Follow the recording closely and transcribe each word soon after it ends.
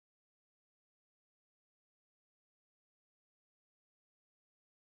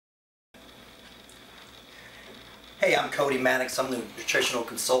Hey, I'm CODY MANNIX. I'm the nutritional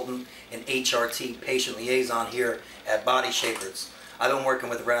consultant and HRT patient liaison here at Bodyshapers. I've been working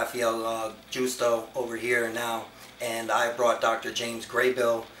with Raphael Justo over here now, and I brought Dr. James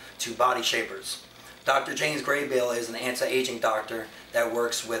Graybill to Bodyshapers. Dr. James Graybill is an anti-aging doctor that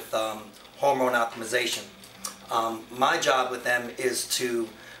works with hormone optimization. My job with them is to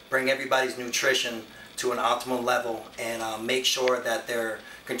bring everybody's nutrition to an optimal level and make sure that they're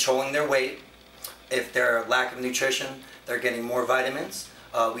controlling their weight. If they're lack of nutrition, they're getting more vitamins.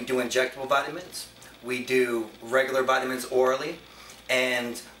 We do injectable vitamins. We do regular vitamins orally.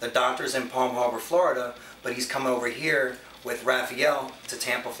 And the doctor's in Palm Harbor, Florida, but he's coming over here with Raphael to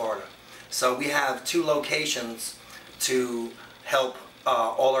Tampa, Florida. So we have 2 locations to help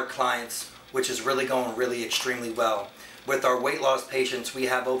all our clients, which is really going extremely well. With our weight loss patients, we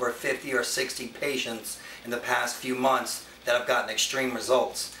have over 50 or 60 patients in the past few months that have gotten extreme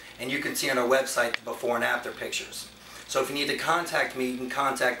results. And you can see on our website the before and after pictures. So if you need to contact me, you can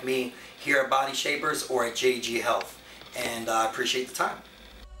contact me here at Bodyshapers or at JG Health. And I appreciate the time.